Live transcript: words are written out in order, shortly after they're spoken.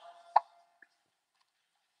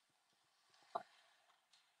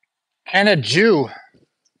Can a Jew,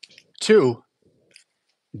 too,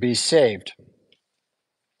 be saved?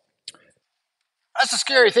 That's a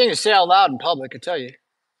scary thing to say out loud in public, I tell you.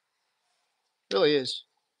 It really is.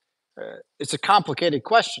 It's a complicated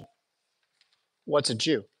question. What's a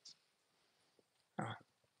Jew?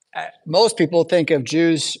 Most people think of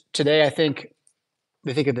Jews today, I think,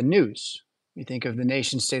 they think of the news. You think of the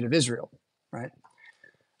nation state of Israel, right?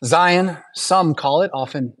 Zion, some call it,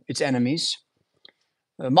 often its enemies.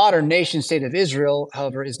 The modern nation state of Israel,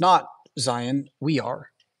 however, is not Zion. We are.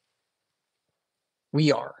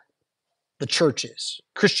 We are. The church is.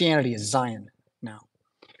 Christianity is Zion now.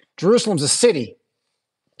 Jerusalem's a city.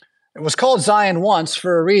 It was called Zion once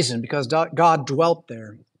for a reason, because God dwelt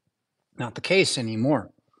there. Not the case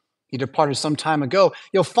anymore. He departed some time ago.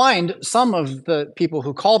 You'll find some of the people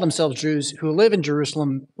who call themselves Jews who live in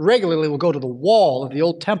Jerusalem regularly will go to the wall of the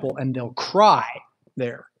old temple and they'll cry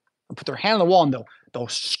there. They'll put their hand on the wall and they'll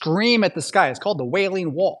scream at the sky. It's called the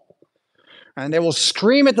Wailing Wall. And they will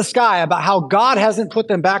scream at the sky about how God hasn't put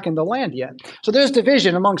them back in the land yet. So there's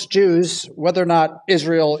division amongst Jews, whether or not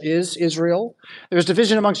Israel is Israel. There's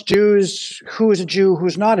division amongst Jews, who is a Jew,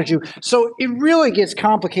 who's not a Jew. So it really gets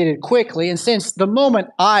complicated quickly. And since the moment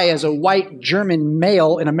I, as a white German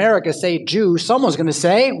male in America, say Jew, someone's going to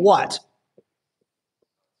say, what?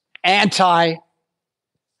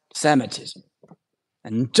 Anti-Semitism.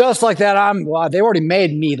 And just like that, they already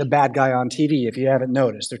made me the bad guy on TV, if you haven't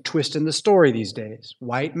noticed. They're twisting the story these days.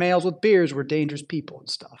 White males with beards were dangerous people and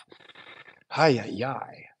stuff. Hi.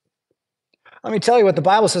 Let me tell you what the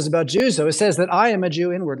Bible says about Jews, though. It says that I am a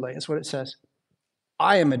Jew inwardly. That's what it says.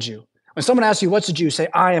 I am a Jew. When someone asks you, what's a Jew, say,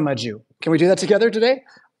 I am a Jew. Can we do that together today?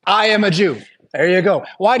 I am a Jew. There you go.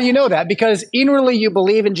 Why do you know that? Because inwardly you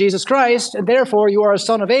believe in Jesus Christ, and therefore you are a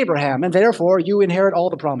son of Abraham, and therefore you inherit all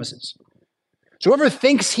the promises. So whoever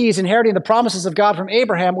thinks he's inheriting the promises of God from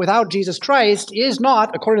Abraham without Jesus Christ is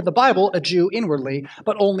not, according to the Bible, a Jew inwardly,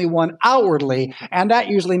 but only one outwardly. And that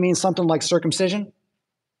usually means something like circumcision.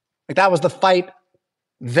 Like that was the fight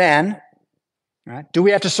then. Right? Do we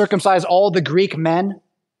have to circumcise all the Greek men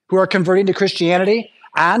who are converting to Christianity?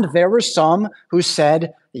 And there were some who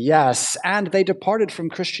said yes, and they departed from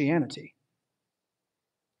Christianity.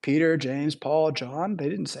 Peter, James, Paul, John, they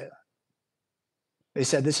didn't say that. They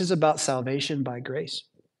said this is about salvation by grace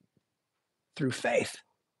through faith,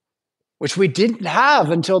 which we didn't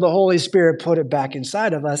have until the Holy Spirit put it back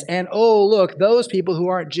inside of us. And oh, look, those people who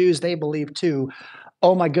aren't Jews, they believe too.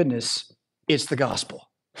 Oh my goodness, it's the gospel.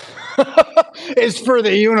 It's for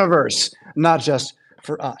the universe, not just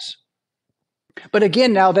for us. But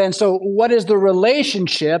again, now then, so what is the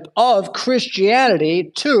relationship of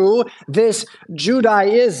Christianity to this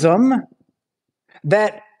Judaism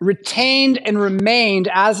that retained and remained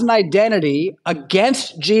as an identity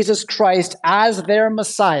against Jesus Christ as their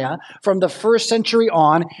Messiah from the first century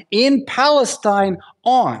on, in Palestine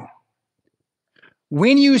on?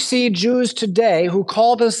 When you see Jews today who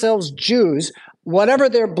call themselves Jews, whatever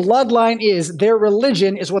their bloodline is, their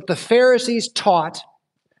religion is what the Pharisees taught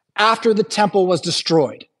after the temple was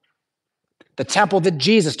destroyed. The temple that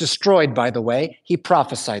Jesus destroyed, by the way, he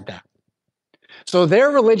prophesied that. So their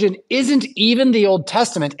religion isn't even the Old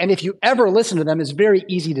Testament, and if you ever listen to them, it's very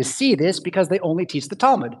easy to see this because they only teach the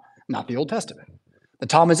Talmud, not the Old Testament. The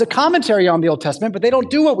Talmud is a commentary on the Old Testament, but they don't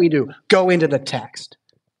do what we do, go into the text.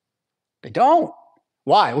 They don't.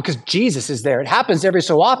 Why? Well, because Jesus is there. It happens every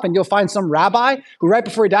so often. You'll find some rabbi who right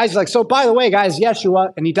before he dies, he's like, so by the way, guys,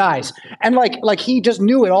 Yeshua, and he dies. And like he just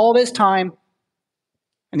knew it all this time,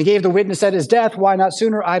 and he gave the witness at his death. Why not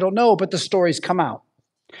sooner? I don't know, but the stories come out.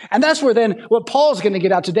 And that's where then what Paul's going to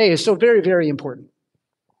get out today is so very, very important.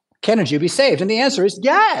 Can a Jew be saved? And the answer is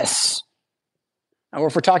yes. Now,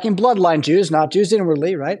 if we're talking bloodline Jews, not Jews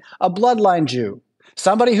inwardly, right? A bloodline Jew,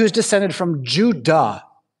 somebody who's descended from Judah.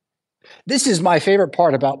 This is my favorite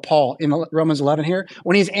part about Paul in Romans 11 here.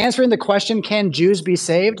 When he's answering the question, can Jews be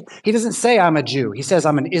saved? He doesn't say I'm a Jew. He says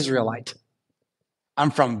I'm an Israelite.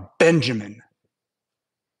 I'm from Benjamin.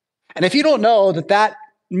 And if you don't know that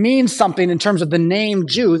means something in terms of the name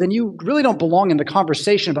Jew, then you really don't belong in the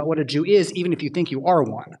conversation about what a Jew is, even if you think you are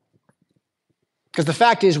one. Because the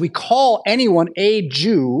fact is, we call anyone a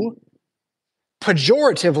Jew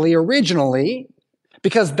pejoratively originally,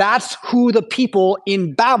 because that's who the people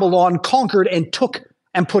in Babylon conquered and took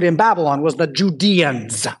and put in Babylon, was the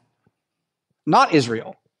Judeans, not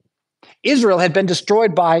Israel. Israel had been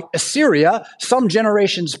destroyed by Assyria some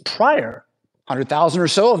generations prior. 100,000 or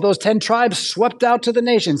so of those 10 tribes swept out to the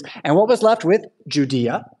nations. And what was left with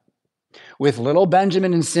Judea, with little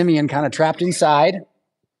Benjamin and Simeon kind of trapped inside.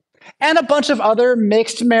 and a bunch of other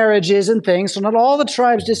mixed marriages and things. So not all the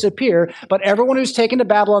tribes disappear, but everyone who's taken to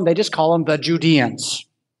Babylon, they just call them the Judeans.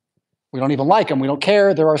 We don't even like them. We don't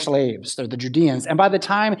care. They're our slaves. They're the Judeans. And by the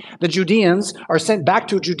time the Judeans are sent back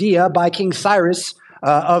to Judea by King Cyrus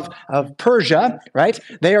of Persia, right,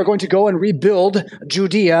 they are going to go and rebuild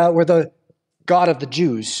Judea, where the God of the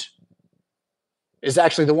Jews is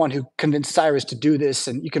actually the one who convinced Cyrus to do this.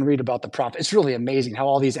 And you can read about the prophet. It's really amazing how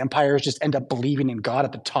all these empires just end up believing in God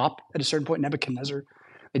at the top at a certain point. Nebuchadnezzar,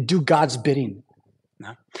 they do God's bidding.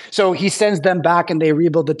 No. So he sends them back and they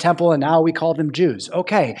rebuild the temple, and now we call them Jews.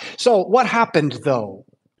 Okay, so what happened though?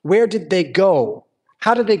 Where did they go?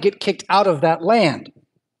 How did they get kicked out of that land?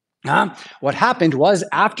 What happened was,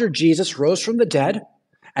 after Jesus rose from the dead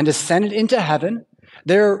and ascended into heaven,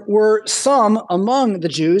 there were some among the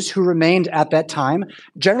Jews who remained at that time,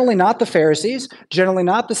 generally not the Pharisees, generally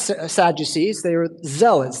not the Sadducees. They were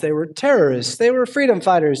zealots, they were terrorists, they were freedom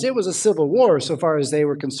fighters. It was a civil war so far as they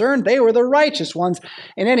were concerned. They were the righteous ones.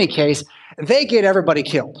 In any case, they get everybody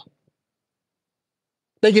killed.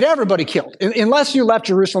 They get everybody killed. Unless you left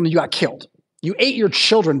Jerusalem, you got killed. You ate your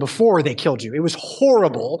children before they killed you. It was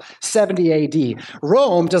horrible, 70 AD.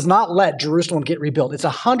 Rome does not let Jerusalem get rebuilt. It's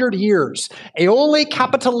 100 years. Aelia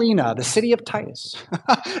Capitolina, the city of Titus.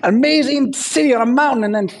 An amazing city on a mountain.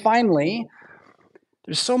 And then finally,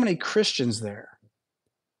 there's so many Christians there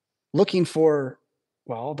looking for,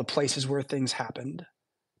 well, the places where things happened,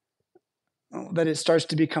 that it starts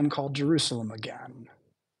to become called Jerusalem again.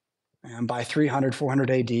 And by 300, 400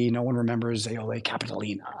 AD, no one remembers Aelia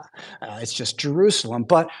Capitolina. It's just Jerusalem.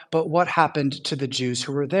 But what happened to the Jews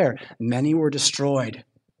who were there? Many were destroyed.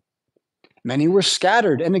 Many were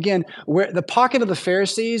scattered. And again, where the pocket of the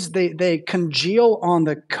Pharisees, they congeal on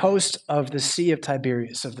the coast of the Sea of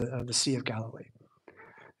Tiberias, of the Sea of Galilee.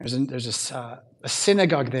 There's a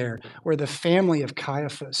synagogue there where the family of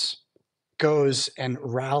Caiaphas goes and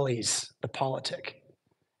rallies the politic.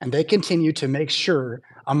 And they continue to make sure,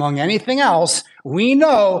 among anything else, we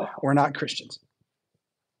know we're not Christians.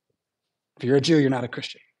 If you're a Jew, you're not a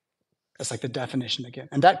Christian. That's like the definition again.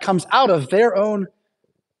 And that comes out of their own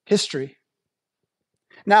history.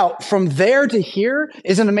 Now, from there to here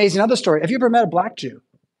is an amazing other story. Have you ever met a black Jew?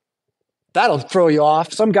 That'll throw you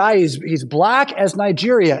off. Some guy, he's black as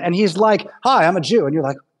Nigeria, and he's like, hi, I'm a Jew. And you're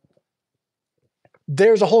like,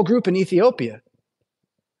 there's a whole group in Ethiopia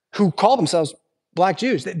who call themselves black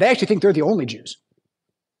Jews. They actually think they're the only Jews.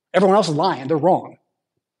 Everyone else is lying. They're wrong.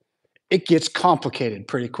 It gets complicated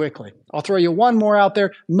pretty quickly. I'll throw you one more out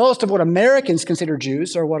there. Most of what Americans consider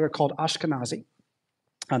Jews are what are called Ashkenazi.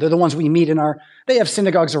 They're the ones we meet they have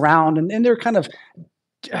synagogues around, and they're kind of,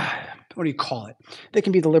 what do you call it? They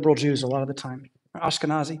can be the liberal Jews a lot of the time.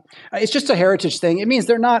 Ashkenazi. It's just a heritage thing. It means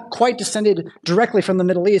they're not quite descended directly from the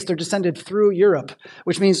Middle East. They're descended through Europe,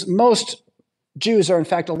 which means most Jews are, in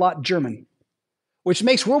fact, a lot German, which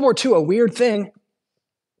makes World War II a weird thing,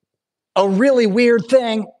 a really weird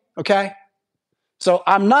thing, okay? So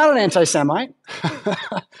I'm not an anti-Semite.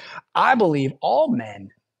 I believe all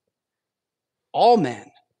men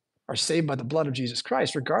are saved by the blood of Jesus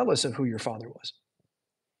Christ, regardless of who your father was.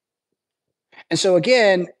 And so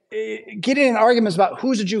again, getting in arguments about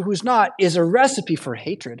who's a Jew, who's not, is a recipe for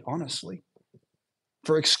hatred, honestly,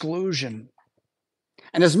 for exclusion.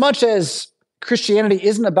 And as much as Christianity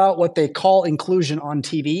isn't about what they call inclusion on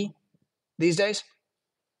TV these days,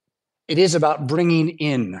 it is about bringing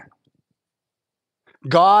in.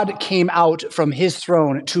 God came out from his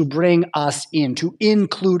throne to bring us in, to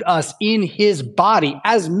include us in his body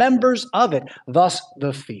as members of it, thus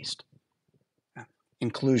the feast.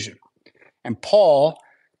 Inclusion. And Paul,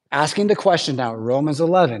 asking the question now, Romans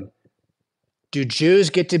 11, do Jews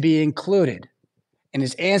get to be included? And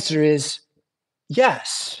his answer is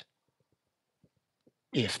yes,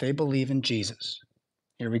 if they believe in Jesus.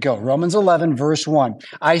 Here we go. Romans 11, verse 1.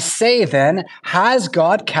 I say then, has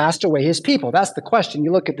God cast away his people? That's the question.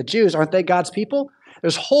 You look at the Jews, aren't they God's people?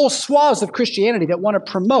 There's whole swaths of Christianity that want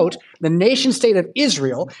to promote the nation state of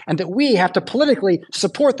Israel and that we have to politically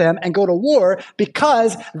support them and go to war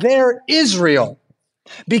because they're Israel,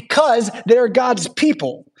 because they're God's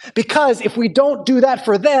people, because if we don't do that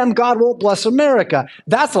for them, God won't bless America.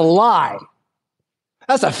 That's a lie.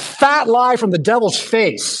 That's a fat lie from the devil's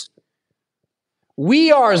face.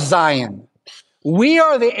 We are Zion. We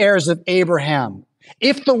are the heirs of Abraham.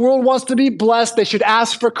 If the world wants to be blessed, they should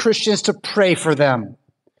ask for Christians to pray for them,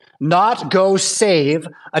 not go save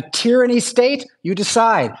a tyranny state. You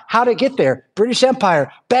decide how to get there. British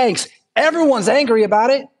Empire, banks, everyone's angry about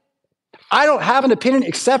it. I don't have an opinion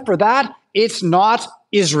except for that. It's not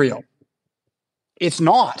Israel. It's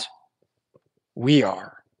not. We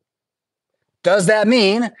are. Does that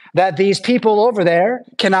mean that these people over there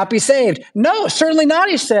cannot be saved? No, certainly not,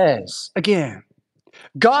 he says. Again,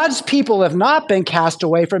 God's people have not been cast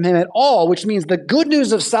away from him at all, which means the good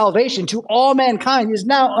news of salvation to all mankind is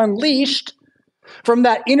now unleashed from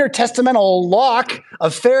that intertestamental lock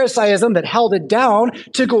of Pharisaism that held it down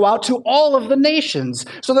to go out to all of the nations,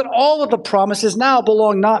 so that all of the promises now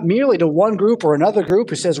belong not merely to one group or another group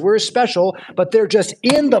who says we're special, but they're just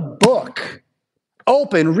in the book.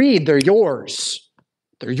 Open, read, they're yours.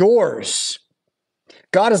 They're yours.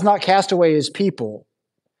 God has not cast away his people.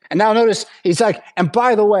 And now notice, he's like, and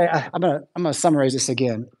by the way, I'm gonna summarize this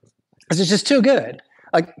again, because it's just too good.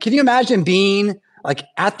 Like, can you imagine being like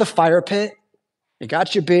at the fire pit? You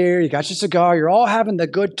got your beer, you got your cigar, you're all having the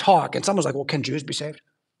good talk, and someone's like, well, can Jews be saved?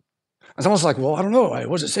 And someone's like, well, I don't know.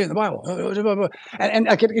 What does it say in the Bible? And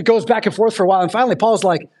it goes back and forth for a while, and finally Paul's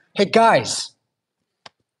like, hey, guys,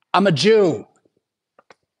 I'm a Jew,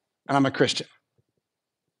 and I'm a Christian.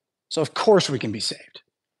 So of course we can be saved.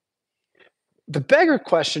 The bigger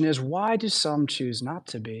question is, why do some choose not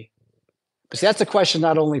to be? But see, that's a question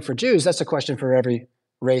not only for Jews, that's a question for every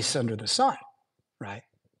race under the sun, right?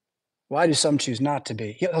 Why do some choose not to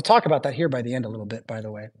be? He'll talk about that here by the end a little bit, by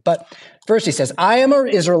the way. But first he says, I am an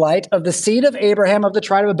Israelite of the seed of Abraham of the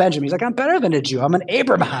tribe of Benjamin. He's like, I'm better than a Jew. I'm an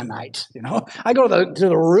Abrahamite. I go to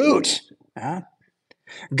the root. Huh?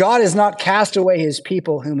 God has not cast away his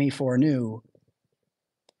people whom he foreknew.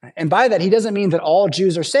 And by that, he doesn't mean that all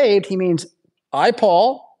Jews are saved. He means I,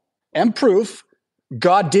 Paul, am proof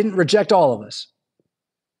God didn't reject all of us.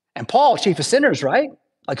 And Paul, chief of sinners, right?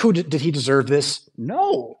 Like, who did he deserve this?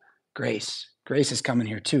 No. Grace. Grace is coming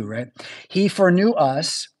here too, right? He foreknew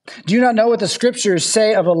us. Do you not know what the scriptures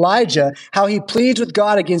say of Elijah, how he pleads with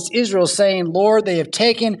God against Israel, saying, Lord, they have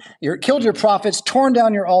killed your prophets, torn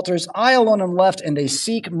down your altars. I alone am left, and they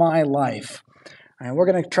seek my life. And we're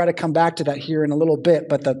going to try to come back to that here in a little bit.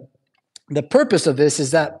 But the purpose of this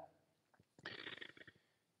is that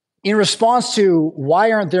in response to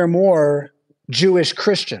why aren't there more Jewish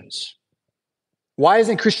Christians? Why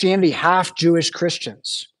isn't Christianity half Jewish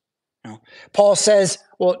Christians? Paul says,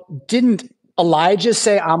 well, didn't Elijah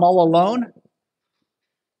say, I'm all alone?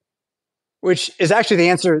 Which is actually the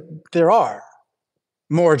answer. There are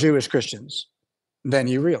more Jewish Christians than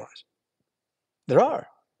you realize. There are.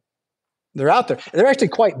 They're out there. They're actually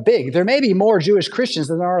quite big. There may be more Jewish Christians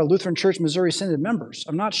than there are Lutheran Church Missouri Synod members.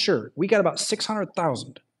 I'm not sure. We got about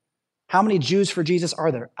 600,000. How many Jews for Jesus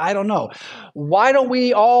are there? I don't know. Why don't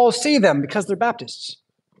we all see them? Because they're Baptists.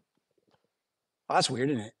 Well, that's weird,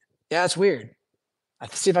 isn't it? Yeah, it's weird.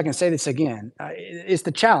 Let's see if I can say this again. It's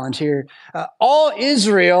the challenge here. All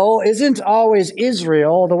Israel isn't always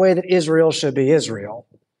Israel the way that Israel should be Israel.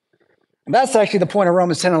 And that's actually the point of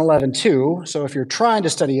Romans 10 and 11 too. So if you're trying to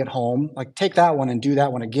study at home, like take that one and do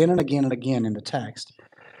that one again and again and again in the text.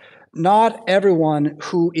 Not everyone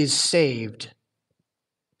who is saved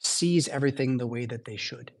sees everything the way that they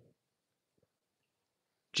should.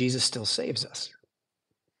 Jesus still saves us.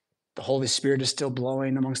 The Holy Spirit is still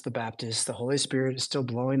blowing amongst the Baptists. The Holy Spirit is still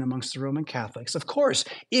blowing amongst the Roman Catholics. Of course,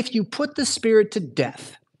 if you put the Spirit to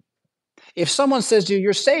death, if someone says to you,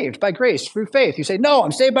 you're saved by grace through faith, you say, no,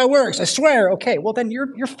 I'm saved by works, I swear. Okay, well then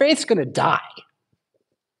your faith's going to die.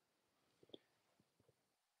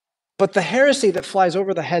 But the heresy that flies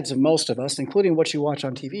over the heads of most of us, including what you watch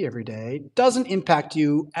on TV every day, doesn't impact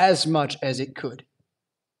you as much as it could.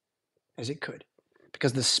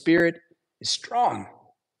 Because the Spirit is strong,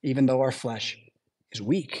 even though our flesh is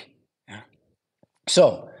weak. Yeah.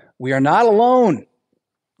 So, we are not alone.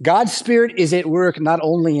 God's Spirit is at work not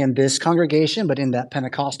only in this congregation, but in that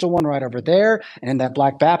Pentecostal one right over there, and in that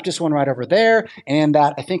Black Baptist one right over there, and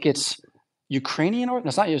that, I think it's Ukrainian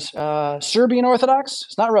Orthodox, it's not Serbian Orthodox,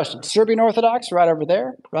 it's not Russian, Serbian Orthodox right over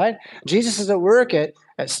there, right? Jesus is at work at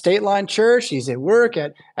State Line Church, he's at work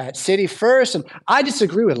at City First, and I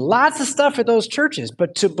disagree with lots of stuff at those churches,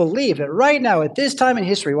 but to believe that right now, at this time in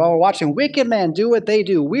history, while we're watching wicked men do what they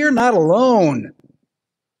do, we're not alone.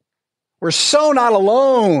 We're so not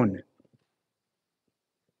alone.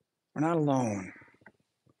 We're not alone.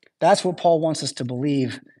 That's what Paul wants us to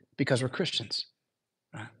believe because we're Christians.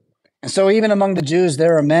 And so even among the Jews,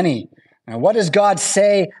 there are many. Now, what does God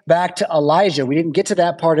say back to Elijah? We didn't get to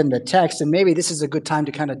that part in the text, and maybe this is a good time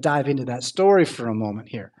to kind of dive into that story for a moment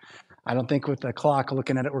here. I don't think with the clock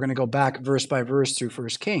looking at it, we're going to go back verse by verse through 1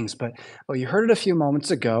 Kings. But well, you heard it a few moments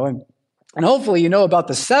ago, and hopefully you know about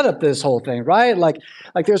the setup of this whole thing, right? Like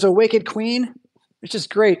there's a wicked queen. It's just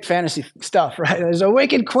great fantasy stuff, right? There's a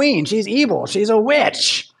wicked queen. She's evil. She's a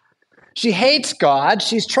witch. She hates God.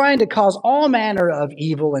 She's trying to cause all manner of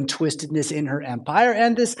evil and twistedness in her empire.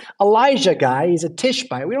 And this Elijah guy, he's a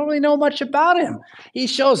Tishbite. We don't really know much about him. He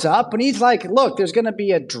shows up and he's like, look, there's going to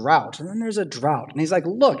be a drought. And then there's a drought. And he's like,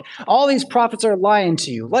 look, all these prophets are lying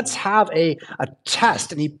to you. Let's have a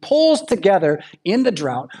test. And he pulls together in the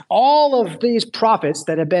drought all of these prophets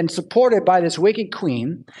that have been supported by this wicked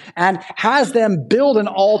queen and has them build an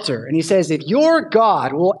altar. And he says, if your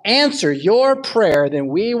God will answer your prayer, then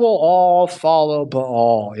we will all follow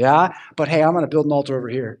Baal, yeah? But hey, I'm going to build an altar over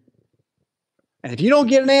here. And if you don't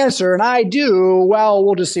get an answer and I do, well,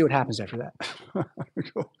 we'll just see what happens after that.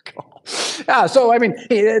 Yeah, so, I mean,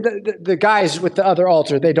 the guys with the other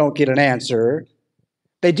altar, they don't get an answer.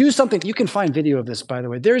 They do something. You can find video of this, by the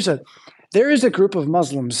way. There is a group of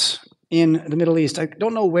Muslims in the Middle East. I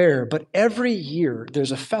don't know where, but every year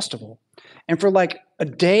there's a festival. And for like a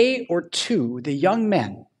day or two, the young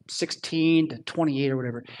men, 16 to 28 or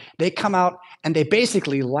whatever, they come out and they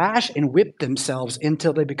basically lash and whip themselves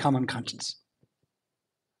until they become unconscious.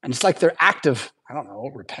 And it's like their act of, I don't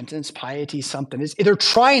know, repentance, piety, something. They're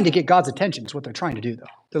trying to get God's attention. It's what they're trying to do, though.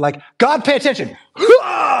 They're like, God, pay attention.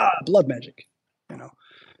 Blood magic, you know.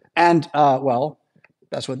 And, well,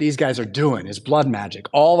 that's what these guys are doing, is blood magic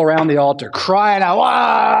all around the altar, crying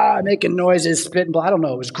out, making noises, spitting blood. I don't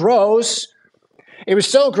know. It was gross. It was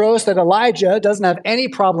so gross that Elijah doesn't have any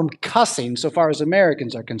problem cussing so far as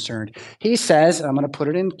Americans are concerned. He says, and I'm going to put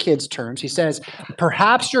it in kids' terms, he says,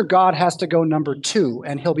 perhaps your God has to go number 2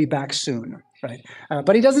 and he'll be back soon. Right?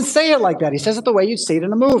 But he doesn't say it like that. He says it the way you'd say it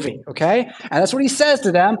in a movie, okay? And that's what he says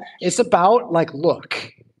to them. It's about, like,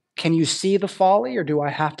 look, can you see the folly or do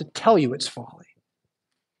I have to tell you it's folly?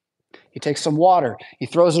 He takes some water. He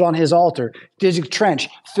throws it on his altar, digs a trench,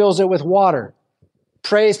 fills it with water.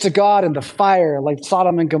 Prays to God, and the fire, like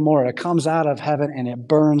Sodom and Gomorrah, comes out of heaven and it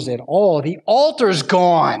burns it all. The altar's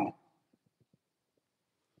gone.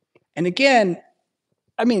 And again,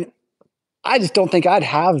 I mean, I just don't think I'd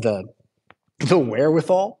have the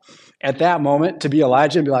wherewithal at that moment to be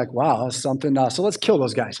Elijah and be like, wow, that's something. So let's kill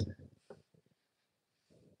those guys.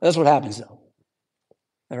 That's what happens, though.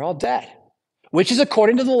 They're all dead, which is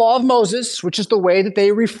according to the law of Moses, which is the way that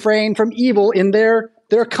they refrain from evil in their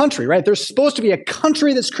country, right? There's supposed to be a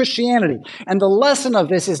country that's Christianity. And the lesson of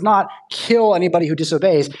this is not kill anybody who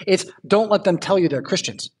disobeys. It's don't let them tell you they're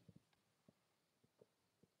Christians.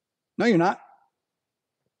 No, you're not.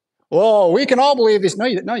 Well, we can all believe this. No,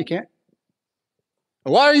 you can't.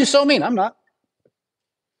 Why are you so mean? I'm not.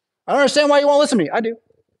 I don't understand why you won't listen to me. I do.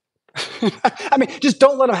 I mean, just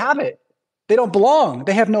don't let them have it. They don't belong.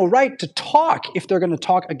 They have no right to talk if they're going to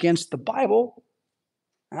talk against the Bible.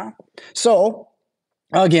 So,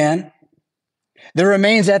 again, there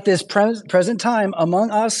remains at this present time among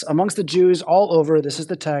us, amongst the Jews all over, this is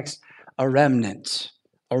the text, a remnant.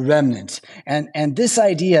 A remnant. And this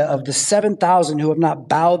idea of the 7,000 who have not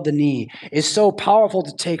bowed the knee is so powerful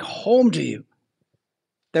to take home to you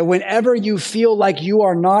that whenever you feel like you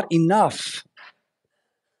are not enough,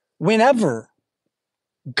 whenever,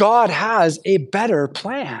 God has a better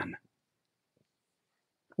plan.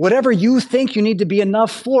 Whatever you think you need to be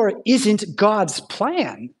enough for isn't God's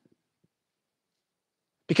plan.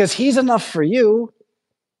 Because he's enough for you,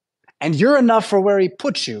 and you're enough for where he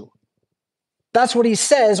puts you. That's what he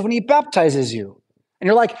says when he baptizes you. And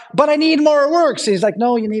you're like, but I need more works. And he's like,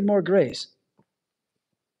 no, you need more grace.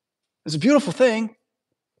 It's a beautiful thing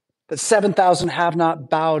that 7,000 have not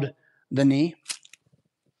bowed the knee.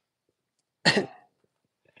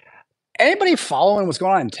 Anybody following what's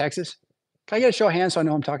going on in Texas? Can I get a show of hands so I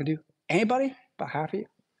know who I'm talking to? Anybody? About half of you?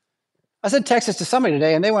 I said Texas to somebody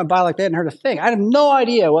today, and they went by like they hadn't heard a thing. I have no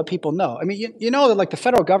idea what people know. I mean, you know that like the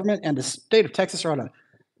federal government and the state of Texas are on a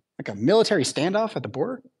military standoff at the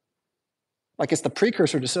border? Like it's the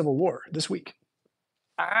precursor to civil war this week.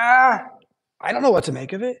 I don't know what to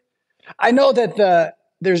make of it. I know that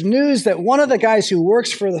there's news that one of the guys who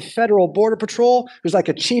works for the Federal Border Patrol, who's like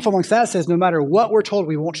a chief amongst that, says no matter what we're told,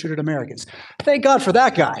 we won't shoot at Americans. Thank God for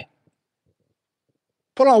that guy.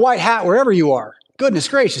 Put on a white hat wherever you are. Goodness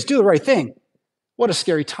gracious, do the right thing. What a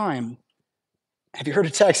scary time. Have you heard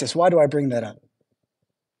of Texas? Why do I bring that up?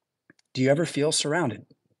 Do you ever feel surrounded?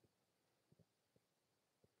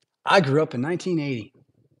 I grew up in 1980.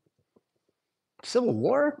 Civil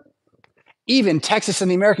War? Even Texas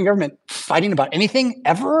and the American government fighting about anything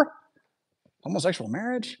ever? Homosexual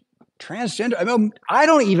marriage? Transgender? I mean, I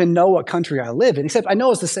don't even know what country I live in, except I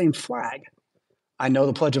know it's the same flag. I know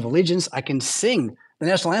the Pledge of Allegiance. I can sing the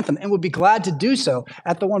national anthem and would be glad to do so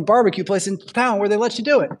at the one barbecue place in town where they let you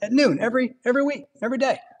do it at noon every week, every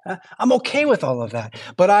day. I'm okay with all of that,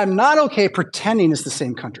 but I'm not okay pretending it's the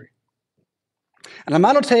same country. And I'm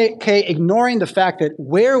not okay ignoring the fact that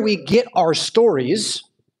where we get our stories,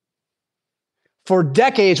 for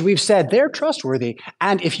decades we've said they're trustworthy.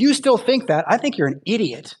 And if you still think that, I think you're an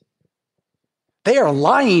idiot. They are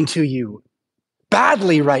lying to you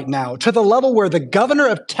badly right now, to the level where the governor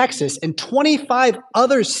of Texas and 25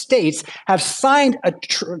 other states have signed a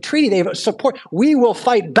treaty. They support. We will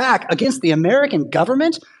fight back against the American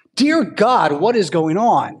government. Dear God, what is going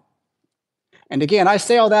on? And again, I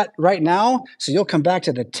say all that right now, so you'll come back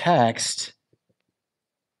to the text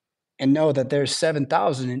and know that there's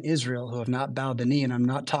 7,000 in Israel who have not bowed the knee, and I'm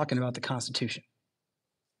not talking about the Constitution.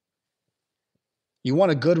 You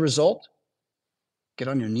want a good result? Get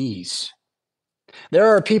on your knees. There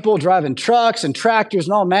are people driving trucks and tractors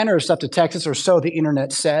and all manner of stuff to Texas, or so the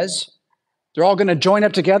internet says. They're all going to join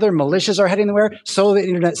up together. Militias are heading there, so the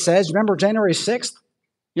internet says. Remember January 6th?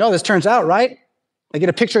 You know how this turns out, right? They get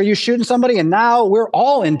a picture of you shooting somebody, and now we're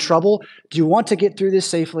all in trouble. Do you want to get through this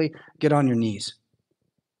safely? Get on your knees.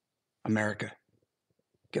 America,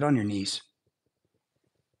 get on your knees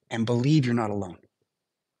and believe you're not alone.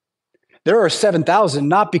 There are 7,000,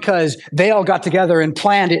 not because they all got together and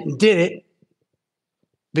planned it and did it,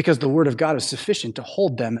 because the word of God is sufficient to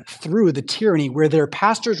hold them through the tyranny where their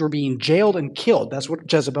pastors were being jailed and killed. That's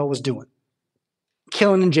what Jezebel was doing,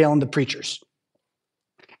 killing and jailing the preachers.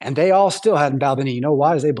 And they all still hadn't bowed the knee. You know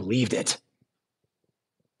why? Because they believed it.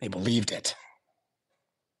 They believed it.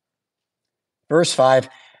 Verse 5,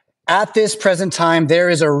 at this present time, there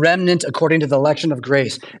is a remnant according to the election of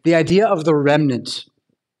grace. The idea of the remnant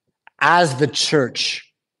as the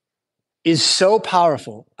church is so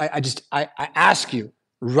powerful. I ask you,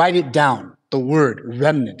 write it down, the word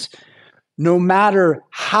remnant. No matter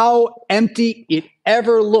how empty it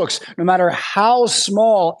ever looks, no matter how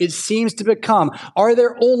small it seems to become, are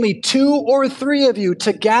there only 2 or 3 of you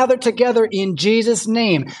to gather together in Jesus'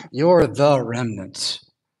 name? You're the remnant.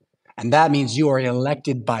 And that means you are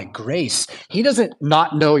elected by grace. He doesn't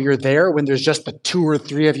not know you're there when there's just the 2 or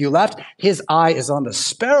 3 of you left. His eye is on the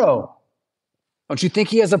sparrow. Don't you think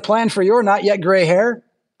he has a plan for your not yet gray hair?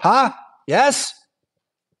 Huh? Yes?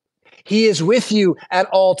 He is with you at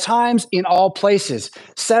all times, in all places.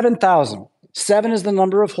 7,000. 7 is the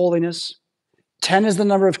number of holiness. 10 is the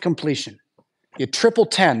number of completion. You triple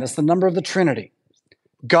 10, that's the number of the Trinity.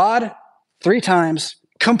 God, 3 times,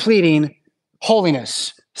 completing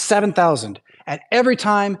holiness. 7,000. At every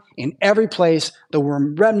time, in every place, the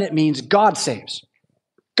word remnant means God saves.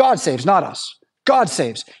 God saves, not us. God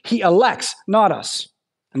saves. He elects, not us.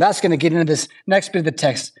 And that's going to get into this next bit of the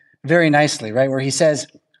text very nicely, right? Where he says,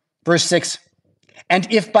 verse 6, and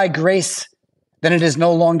if by grace, then it is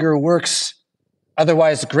no longer works.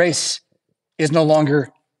 Otherwise, grace is no longer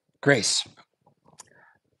grace.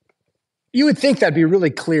 You would think that'd be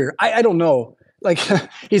really clear. I don't know. Like,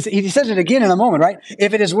 he says it again in a moment, right?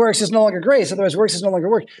 If it is works, it's no longer grace. Otherwise, works is no longer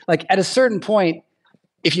work. Like, at a certain point,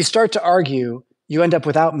 if you start to argue, you end up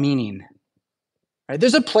without meaning. Right?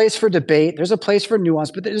 There's a place for debate. There's a place for nuance.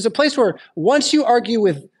 But there's a place where once you argue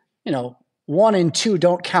with, 1 and 2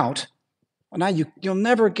 don't count, well, now you'll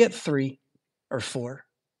never get 3 or 4.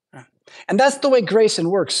 And that's the way grace and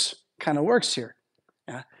works kind of works here.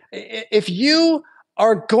 If you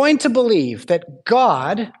are going to believe that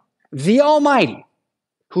God, the Almighty,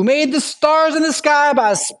 who made the stars in the sky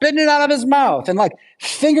by spitting it out of his mouth and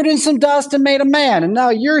fingered in some dust and made a man, and now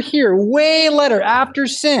you're here way later after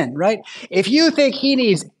sin, right? If you think he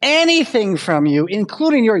needs anything from you,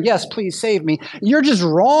 including your yes, please save me, you're just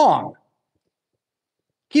wrong.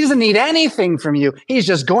 He doesn't need anything from you. He's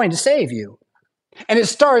just going to save you. And it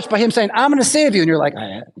starts by him saying, I'm going to save you. And you're like,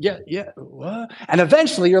 yeah, what? And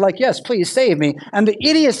eventually you're like, yes, please save me. And the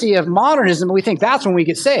idiocy of modernism, we think that's when we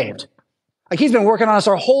get saved. Like, he's been working on us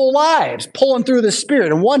our whole lives, pulling through the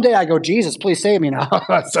Spirit. And one day I go, Jesus, please save me now.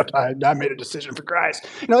 I made a decision for Christ.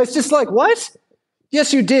 It's just like, what?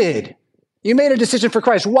 Yes, you did. You made a decision for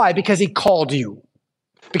Christ. Why? Because he called you.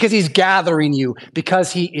 Because he's gathering you.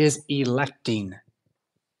 Because he is electing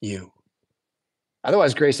you.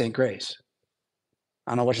 Otherwise, grace ain't grace.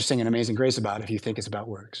 I don't know what you're singing Amazing Grace about if you think it's about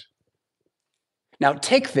works. Now,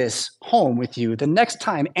 take this home with you the next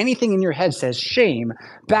time anything in your head says shame,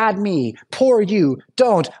 bad me, poor you,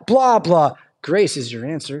 don't, blah, blah. Grace is your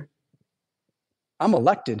answer. I'm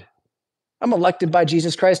elected. I'm elected by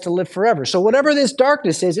Jesus Christ to live forever. So whatever this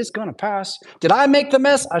darkness is, it's going to pass. Did I make the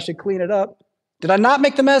mess? I should clean it up. Did I not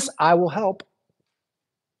make the mess? I will help.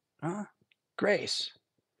 Grace.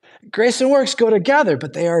 Grace and works go together,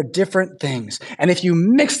 but they are different things. And if you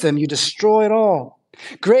mix them, you destroy it all.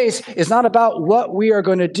 Grace is not about what we are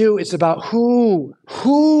going to do. It's about who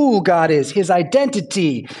God is, his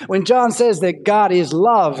identity. When John says that God is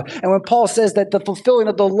love, and when Paul says that the fulfilling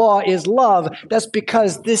of the law is love, that's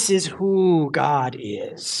because this is who God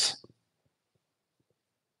is.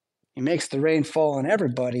 He makes the rain fall on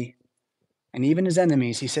everybody, and even his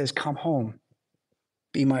enemies. He says, come home,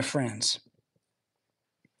 be my friends.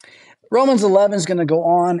 Romans 11 is going to go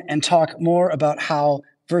on and talk more about how,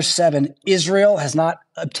 verse 7, Israel has not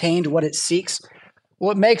obtained what it seeks.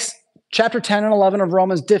 What makes chapter 10 and 11 of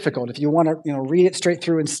Romans difficult, if you want to read it straight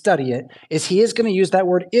through and study it, is he is going to use that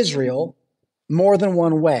word Israel more than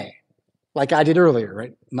one way, like I did earlier,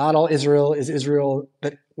 right? Not all Israel is Israel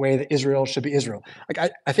the way that Israel should be Israel.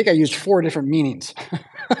 Like I think I used 4 different meanings.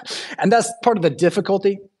 And that's part of the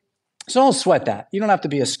difficulty. So don't sweat that. You don't have to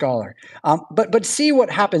be a scholar. But see what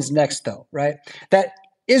happens next, though, right? That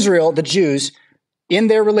Israel, the Jews, in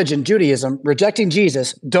their religion, Judaism, rejecting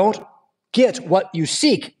Jesus, don't get what you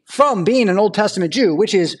seek from being an Old Testament Jew,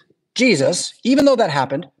 which is Jesus. Even though that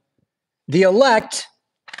happened, the elect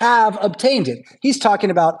have obtained it. He's talking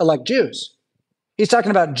about elect Jews. He's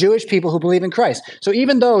talking about Jewish people who believe in Christ. So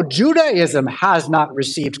even though Judaism has not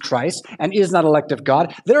received Christ and is not elect of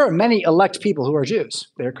God, there are many elect people who are Jews.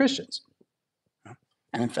 They're Christians.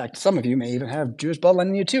 And in fact, some of you may even have Jewish bloodline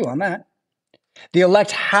in you too on that. The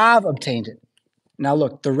elect have obtained it. Now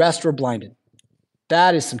look, the rest were blinded.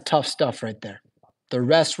 That is some tough stuff right there. The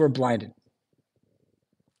rest were blinded.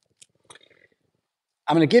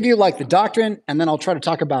 I'm going to give you like the doctrine, and then I'll try to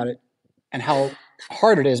talk about it and how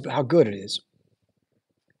hard it is, but how good it is.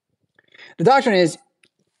 The doctrine is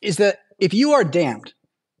that if you are damned,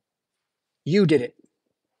 you did it.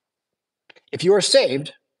 If you are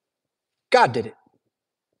saved, God did it.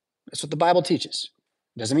 That's what the Bible teaches.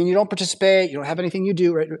 It doesn't mean you don't participate, you don't have anything you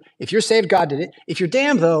do. Right? If you're saved, God did it. If you're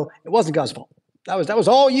damned, though, it wasn't God's fault. That was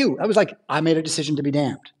all you. That was like, I made a decision to be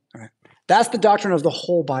damned. All right? That's the doctrine of the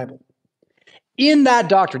whole Bible. In that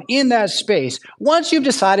doctrine, in that space, once you've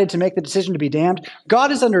decided to make the decision to be damned,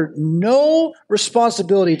 God is under no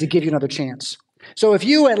responsibility to give you another chance. So if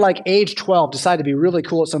you at like age 12 decide to be really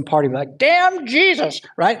cool at some party, like, damn Jesus,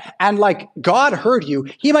 right? And like God heard you,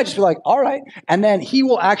 he might just be like, all right. And then he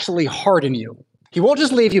will actually harden you. He won't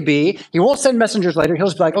just leave you be. He won't send messengers later. He'll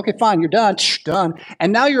just be like, okay, fine, you're done. Done.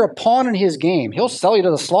 And now you're a pawn in his game. He'll sell you to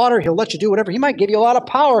the slaughter. He'll let you do whatever. He might give you a lot of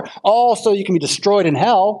power, all so you can be destroyed in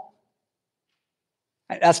hell.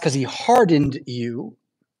 That's because he hardened you.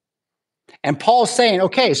 And Paul's saying,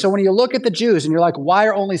 okay, so when you look at the Jews and you're like, why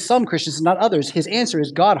are only some Christians and not others? His answer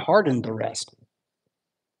is God hardened the rest.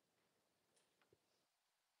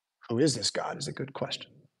 Who is this God is a good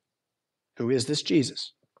question. Who is this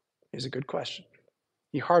Jesus is a good question.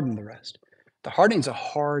 He hardened the rest. The hardening is a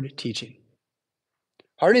hard teaching.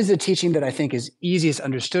 Hardening is a teaching that I think is easiest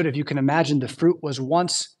understood if you can imagine the fruit was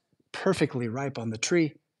once perfectly ripe on the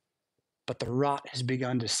tree, but the rot has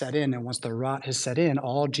begun to set in. And once the rot has set in,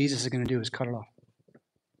 all Jesus is going to do is cut it off.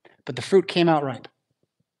 But the fruit came out ripe.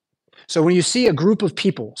 So when you see a group of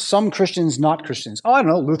people, some Christians, not Christians, I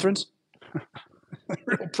don't know, Lutherans,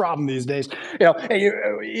 real problem these days.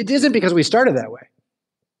 It isn't because we started that way.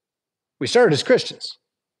 We started as Christians.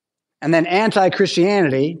 And then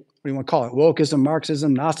anti-Christianity, what do you want to call it? Wokeism,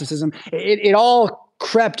 Marxism, Gnosticism, it all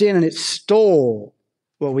crept in and it stole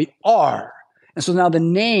what we are. And so now the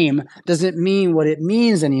name doesn't mean what it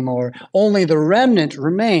means anymore. Only the remnant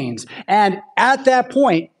remains. And at that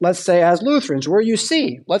point, let's say as Lutherans, where you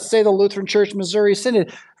see, let's say the Lutheran Church Missouri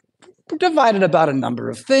Synod, divided about a number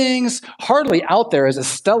of things, hardly out there as a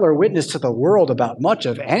stellar witness to the world about much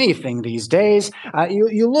of anything these days.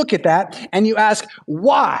 You look at that and you ask,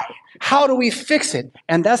 why? How do we fix it?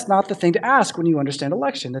 And that's not the thing to ask when you understand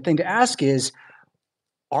election. The thing to ask is,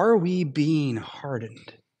 are we being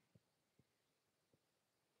hardened?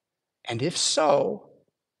 And if so,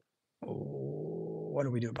 what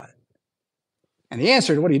do we do about it? And the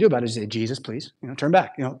answer to what do you do about it is say, Jesus, please, turn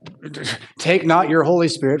back. Take not your Holy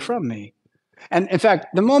Spirit from me. And in fact,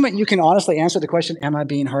 the moment you can honestly answer the question, am I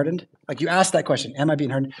being hardened? Like you ask that question, am I being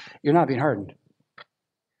hardened? You're not being hardened.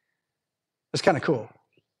 That's kind of cool.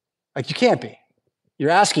 Like you can't be. You're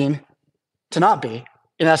asking to not be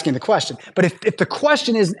in asking the question. But if the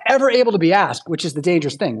question isn't ever able to be asked, which is the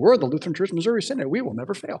dangerous thing, we're the Lutheran Church Missouri Synod, we will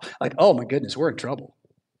never fail. Like, oh my goodness, we're in trouble.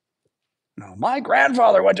 No, my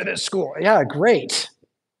grandfather went to this school. Yeah, great.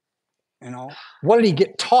 What did he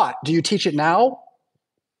get taught? Do you teach it now?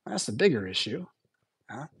 That's the bigger issue.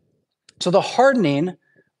 So the hardening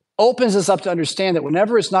opens us up to understand that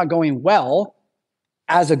whenever it's not going well,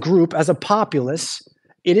 as a group, as a populace,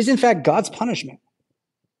 it is in fact God's punishment.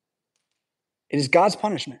 It is God's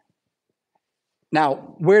punishment.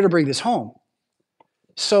 Now, where to bring this home?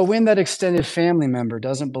 So when that extended family member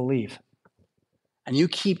doesn't believe, and you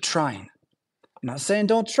keep trying, I'm not saying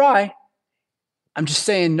don't try, I'm just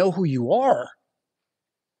saying know who you are.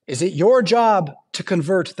 Is it your job to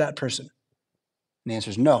convert that person? And the answer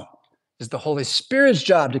is no. It's the Holy Spirit's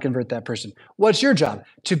job to convert that person. What's your job?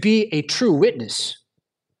 To be a true witness,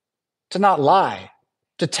 to not lie,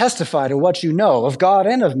 to testify to what you know of God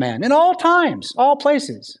and of man in all times, all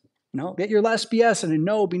places. Get your less be yes and a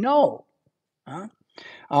no be no. Huh?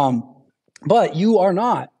 But you are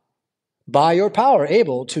not, by your power,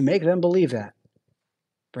 able to make them believe that.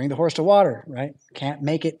 Bring the horse to water, right? Can't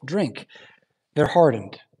make it drink. They're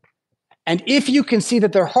hardened. And if you can see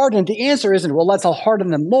that they're hardened, the answer isn't, well, let's all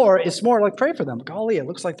harden them more. It's more like pray for them. Golly, it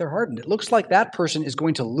looks like they're hardened. It looks like that person is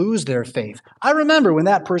going to lose their faith. I remember when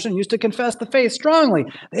that person used to confess the faith strongly.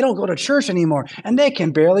 They don't go to church anymore, and they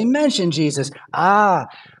can barely mention Jesus.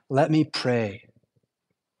 Let me pray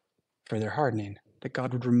for their hardening, that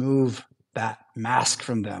God would remove that mask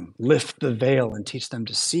from them, lift the veil, and teach them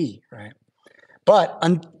to see, right? But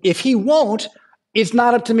if he won't, it's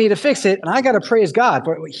not up to me to fix it, and I got to praise God.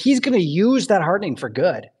 But he's going to use that hardening for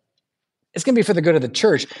good. It's going to be for the good of the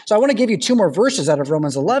church. So I want to give you 2 more verses out of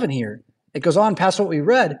Romans 11 here. It goes on past what we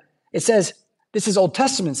read. It says, this is Old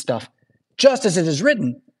Testament stuff. Just as it is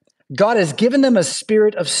written, God has given them a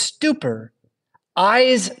spirit of stupor,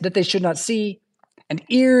 eyes that they should not see, and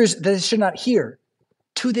ears that they should not hear,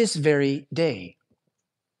 to this very day.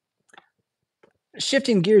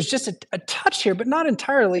 Shifting gears just a touch here, but not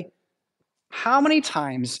entirely. How many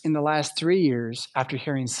times in the last 3 years, after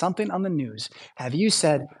hearing something on the news, have you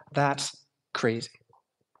said, that's crazy?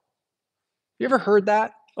 You ever heard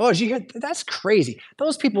that? Oh, did you hear? That's crazy.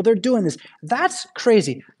 Those people, they're doing this. That's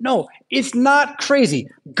crazy. No, it's not crazy.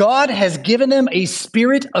 God has given them a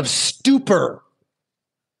spirit of stupor.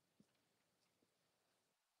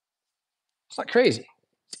 It's not crazy.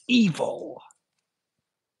 It's evil.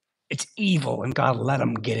 It's evil, and God let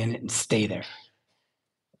them get in it and stay there.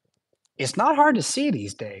 It's not hard to see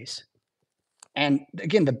these days. And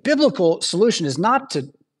again, the biblical solution is not to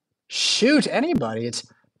shoot anybody. It's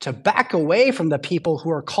to back away from the people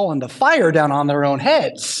who are calling the fire down on their own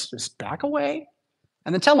heads. Just back away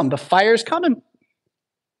and then tell them the fire's coming.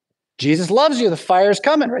 Jesus loves you. The fire's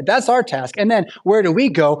coming, right? That's our task. And then where do we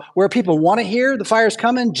go? Where people want to hear the fire's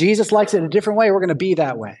coming. Jesus likes it a different way. We're going to be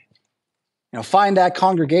that way. Find that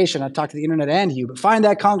congregation. I talk to the internet and you, but find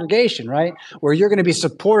that congregation, right? Where you're going to be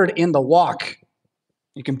supported in the walk.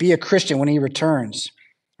 You can be a Christian when he returns,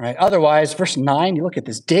 right? Otherwise, verse 9, you look at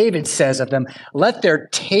this. David says of them, let their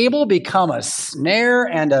table become a snare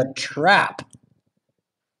and a trap,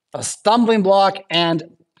 a stumbling block and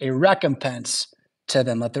a recompense to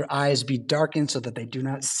them. Let their eyes be darkened so that they do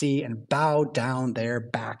not see, and bow down their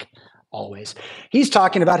back always. He's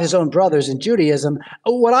talking about his own brothers in Judaism.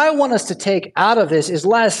 What I want us to take out of this is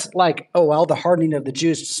less like, the hardening of the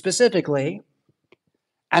Jews specifically,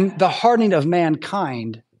 and the hardening of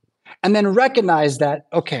mankind, and then recognize that,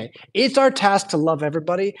 it's our task to love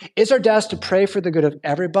everybody. It's our task to pray for the good of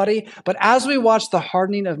everybody. But as we watch the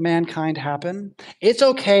hardening of mankind happen, it's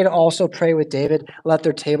okay to also pray with David, let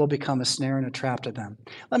their table become a snare and a trap to them.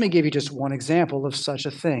 Let me give you just one example of such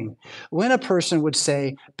a thing. When a person would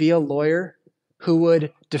say, be a lawyer who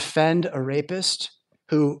would defend a rapist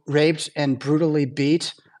who raped and brutally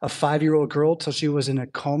beat a 5-year-old girl till she was in a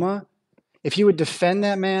coma, if you would defend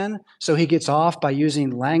that man so he gets off by using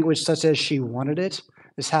language such as she wanted it,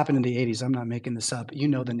 this happened in the 80s. I'm not making this up. You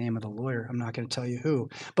know the name of the lawyer. I'm not going to tell you who.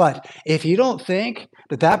 But if you don't think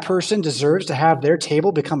that that person deserves to have their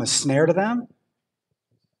table become a snare to them,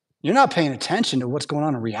 you're not paying attention to what's going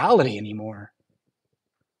on in reality anymore.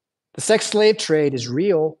 The sex slave trade is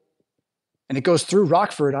real, and it goes through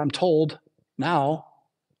Rockford, I'm told, now.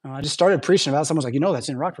 I just started preaching about it. Someone's like, that's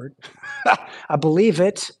in Rockford. I believe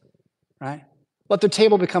it. Right? Let their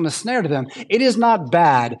table become a snare to them. It is not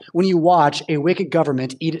bad when you watch a wicked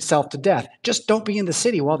government eat itself to death. Just don't be in the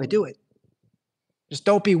city while they do it. Just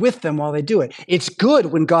don't be with them while they do it. It's good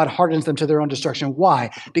when God hardens them to their own destruction.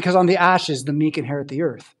 Why? Because on the ashes, the meek inherit the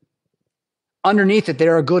earth. Underneath it,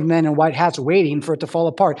 there are good men in white hats waiting for it to fall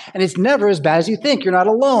apart. And it's never as bad as you think. You're not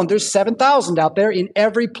alone. There's 7,000 out there in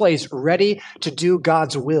every place ready to do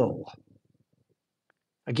God's will.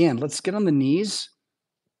 Again, let's get on the knees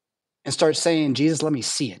and start saying, Jesus, let me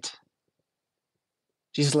see it.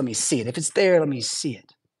 Jesus, let me see it. If it's there, let me see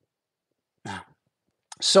it.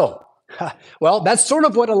 So, that's sort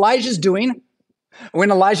of what Elijah's doing when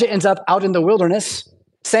Elijah ends up out in the wilderness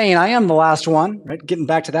saying, I am the last one, right? Getting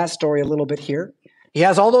back to that story a little bit here. He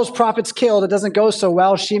has all those prophets killed. It doesn't go so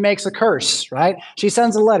well. She makes a curse, right? She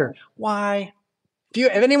sends a letter. Why?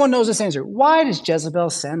 If anyone knows this answer, why does Jezebel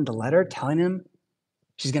send the letter telling him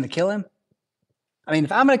she's going to kill him? I mean,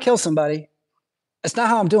 if I'm going to kill somebody, that's not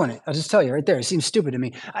how I'm doing it. I'll just tell you right there. It seems stupid to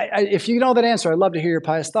me. If you know that answer, I'd love to hear your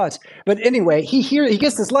pious thoughts. But anyway, he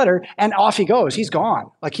gets this letter and off he goes. He's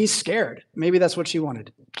gone. Like he's scared. Maybe that's what she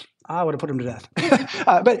wanted. I would have put him to death.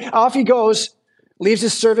 But off he goes, leaves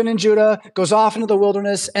his servant in Judah, goes off into the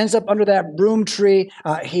wilderness, ends up under that broom tree.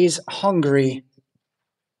 He's hungry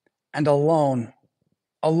and alone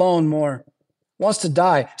more, wants to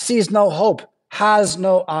die, sees no hope, has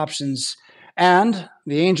no options. And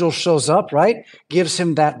the angel shows up, right? Gives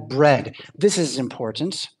him that bread. This is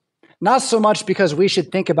important. Not so much because we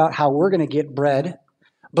should think about how we're going to get bread,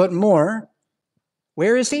 but more,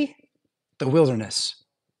 where is he? The wilderness.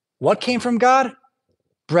 What came from God?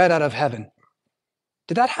 Bread out of heaven.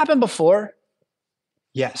 Did that happen before?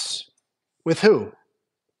 Yes. With who?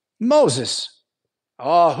 Moses.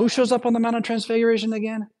 Oh, who shows up on the Mount of Transfiguration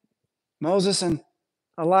again? Moses and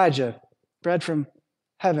Elijah. Bread from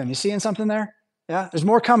heaven. You seeing something there? Yeah, there's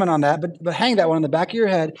more coming on that, but hang that one in the back of your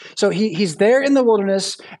head. So he's there in the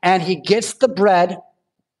wilderness, and he gets the bread,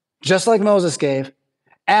 just like Moses gave,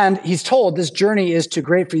 and he's told this journey is too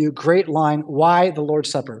great for you. Great line. Why the Lord's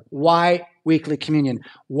Supper? Why weekly communion?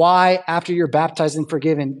 Why, after you're baptized and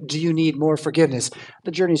forgiven, do you need more forgiveness?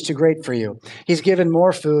 The journey is too great for you. He's given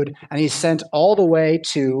more food, and he's sent all the way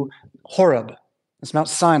to Horeb. It's Mount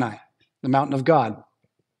Sinai, the mountain of God.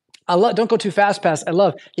 Don't go too fast past.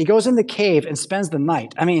 He goes in the cave and spends the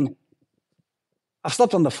night. I mean, I've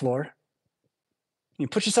slept on the floor. You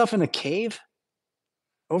put yourself in a cave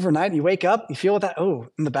overnight, you wake up, you feel that, oh,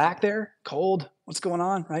 in the back there, cold, what's going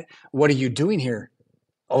on, right? What are you doing here,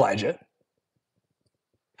 Elijah?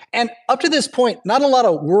 And up to this point, not a lot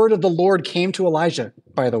of word of the Lord came to Elijah,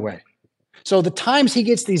 by the way. So the times he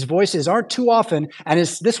gets these voices aren't too often, and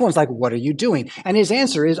this one's like, what are you doing? And his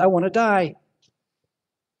answer is, I want to die.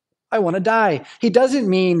 I want to die. He doesn't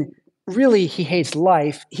mean really he hates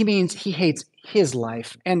life. He means he hates his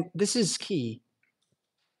life. And this is key.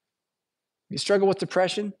 You struggle with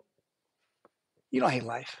depression, you don't hate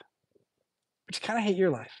life, but you kind of hate your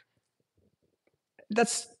life.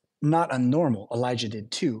 That's not unnormal. Elijah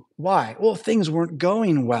did too. Why? Well, things weren't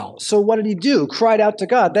going well. So what did he do? Cried out to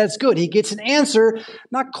God. That's good. He gets an answer,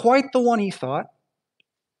 not quite the one he thought,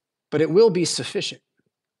 but it will be sufficient.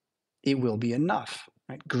 It will be enough.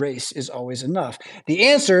 Right? Grace is always enough. The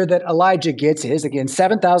answer that Elijah gets is, again,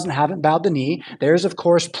 7,000 haven't bowed the knee. There's, of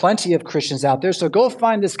course, plenty of Christians out there. So go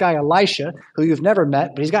find this guy, Elisha, who you've never met,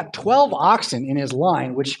 but he's got 12 oxen in his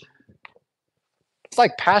line, which it's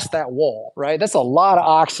like past that wall, right? That's a lot of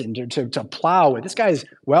oxen to plow with. This guy's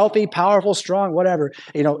wealthy, powerful, strong, whatever.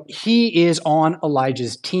 He is on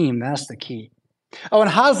Elijah's team. That's the key. Oh,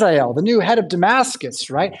 and Hazael, the new head of Damascus,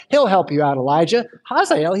 right? He'll help you out, Elijah.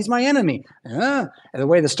 Hazael, he's my enemy. And the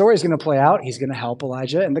way the story is going to play out, he's going to help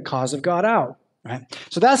Elijah and the cause of God out, right?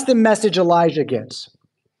 So that's the message Elijah gets.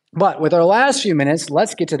 But with our last few minutes,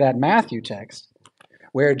 let's get to that Matthew text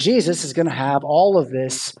where Jesus is going to have all of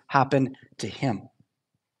this happen to him,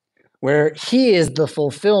 where he is the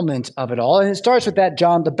fulfillment of it all. And it starts with that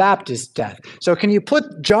John the Baptist death. So can you put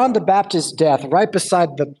John the Baptist's death right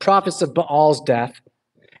beside the prophets of Baal's death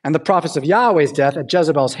and the prophets of Yahweh's death at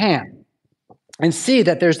Jezebel's hand? And see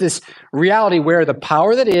that there's this reality where the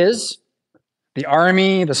power that is, the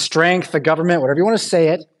army, the strength, the government, whatever you want to say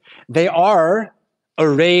it, they are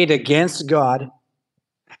arrayed against God.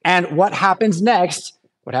 And what happens next,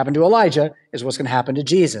 what happened to Elijah, is what's going to happen to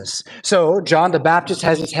Jesus. So John the Baptist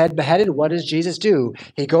has his head beheaded. What does Jesus do?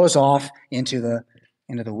 He goes off into the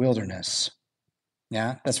wilderness.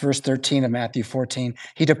 Yeah, that's verse 13 of Matthew 14.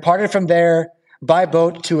 He departed from there by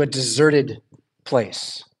boat to a deserted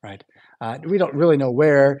place, right? We don't really know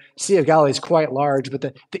where. Sea of Galilee is quite large, but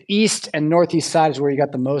the east and northeast side is where you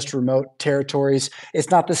got the most remote territories.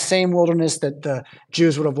 It's not the same wilderness that the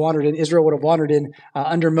Jews would have wandered in, Israel would have wandered in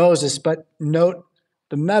under Moses, but note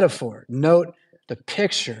the metaphor, note the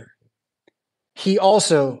picture. He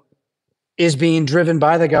also is being driven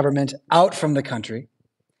by the government out from the country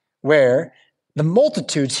where the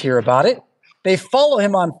multitudes hear about it. They follow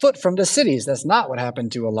him on foot from the cities. That's not what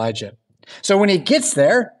happened to Elijah. So when he gets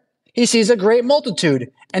there, he sees a great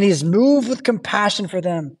multitude and he's moved with compassion for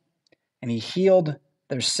them and he healed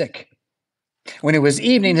their sick. When it was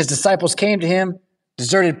evening, his disciples came to him,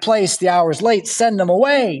 deserted place, the hour is late, send them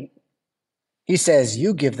away. He says,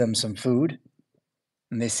 you give them some food.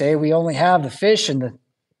 And they say, we only have the fish and the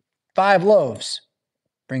 5 loaves.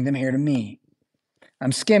 Bring them here to me.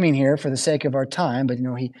 I'm skimming here for the sake of our time, but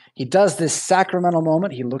he does this sacramental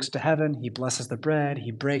moment. He looks to heaven, he blesses the bread,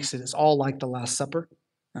 he breaks it. It's all like the Last Supper,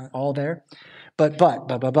 all there.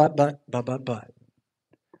 But.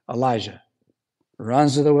 Elijah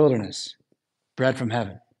runs to the wilderness, bread from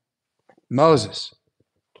heaven. Moses,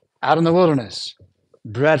 out in the wilderness,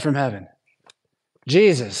 bread from heaven.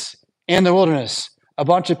 Jesus, in the wilderness, a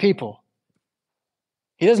bunch of people.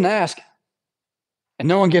 He doesn't ask, and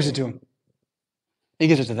no one gives it to him. He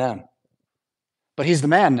gives it to them. But he's the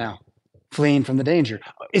man now, fleeing from the danger.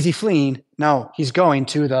 Is he fleeing? No, he's going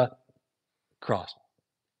to the cross.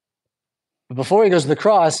 But before he goes to the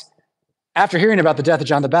cross, after hearing about the death of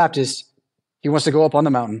John the Baptist, he wants to go up on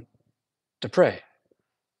the mountain to pray,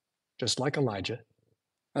 just like Elijah.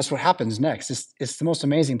 That's what happens next. It's the most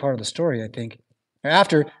amazing part of the story, I think.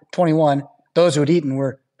 After 21, those who had eaten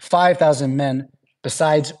were 5,000 men,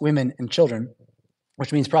 besides women and children,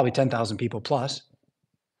 which means probably 10,000 people plus.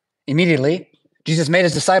 Immediately, Jesus made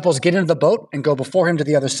his disciples get into the boat and go before him to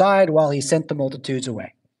the other side while he sent the multitudes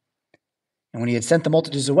away. And when he had sent the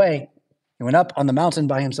multitudes away, he went up on the mountain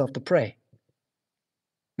by himself to pray.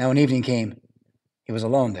 Now when evening came, he was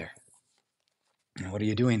alone there. And what are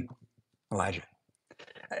you doing, Elijah?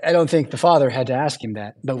 I don't think the Father had to ask him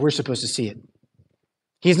that, but we're supposed to see it.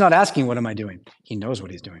 He's not asking, what am I doing? He knows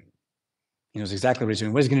what he's doing. He knows exactly what he's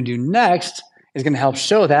doing. What he's going to do next is going to help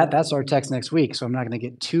show that. That's our text next week, so I'm not going to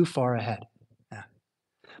get too far ahead. Yeah.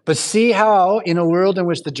 But see how, in a world in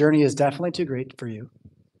which the journey is definitely too great for you,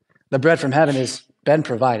 the bread from heaven has been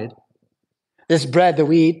provided. This bread that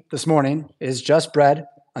we eat this morning is just bread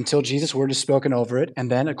until Jesus' word is spoken over it, and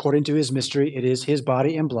then, according to his mystery, it is his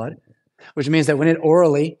body and blood, which means that when it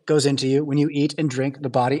orally goes into you, when you eat and drink the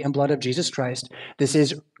body and blood of Jesus Christ, this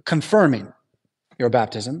is confirming your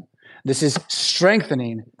baptism. This is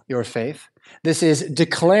strengthening your faith. This is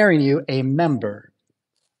declaring you a member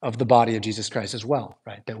of the body of Jesus Christ as well,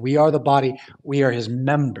 right? That we are the body, we are his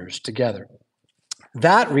members together.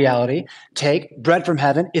 That reality, take bread from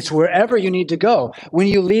heaven. It's wherever you need to go. When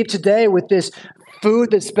you leave today with this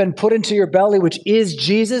food that's been put into your belly, which is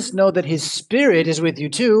Jesus, know that his Spirit is with you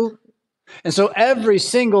too. And so every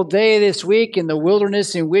single day this week in the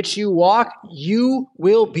wilderness in which you walk, you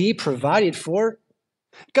will be provided for.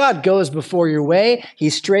 God goes before your way. He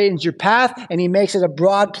straightens your path, and he makes it a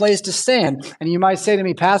broad place to stand. And you might say to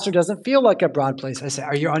me, Pastor, doesn't feel like a broad place. I say,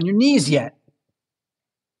 are you on your knees yet?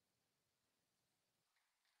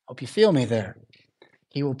 Hope you feel me there.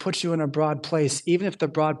 He will put you in a broad place, even if the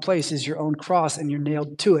broad place is your own cross and you're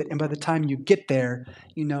nailed to it. And by the time you get there,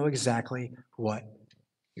 you know exactly what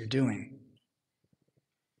you're doing.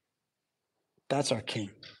 That's our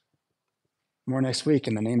King. More next week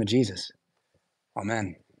in the name of Jesus.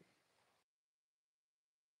 Amen.